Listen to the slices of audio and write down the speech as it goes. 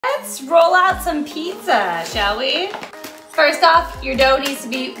let's roll out some pizza, shall we? First off, your dough needs to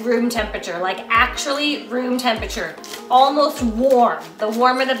be room temperature, like actually room temperature, almost warm. The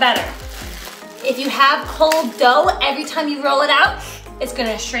warmer the better. If you have cold dough, every time you roll it out, it's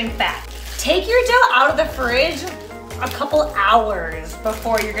gonna shrink back. Take your dough out of the fridge a couple hours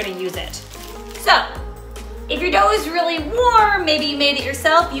before you're gonna use it. So, if your dough is really warm, maybe you made it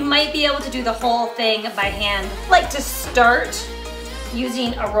yourself, you might be able to do the whole thing by hand. I like to start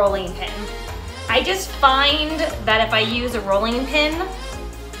using a rolling pin. I just find that if I use a rolling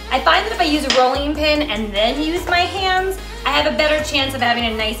pin and then use my hands, I have a better chance of having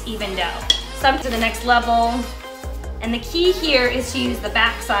a nice even dough. Some to the next level. And the key here is to use the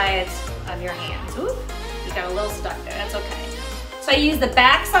back sides of your hands. Ooh, you got a little stuck there, that's okay. So I use the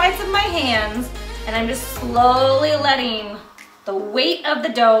back sides of my hands and I'm just slowly letting the weight of the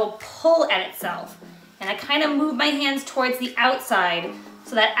dough pull at itself. And I kind of move my hands towards the outside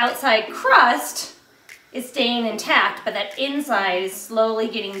so that outside crust is staying intact, but that inside is slowly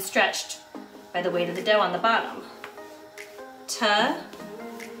getting stretched by the weight of the dough on the bottom. Ta-da.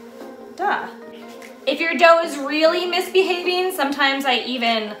 If your dough is really misbehaving, sometimes I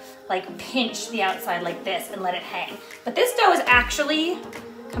even like pinch the outside like this and let it hang. But this dough is actually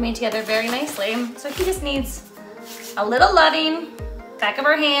coming together very nicely. So he just needs a little loving, back of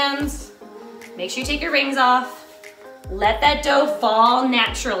our hands. Make sure you take your rings off. Let that dough fall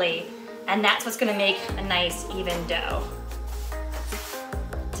naturally. And that's what's gonna make a nice even dough.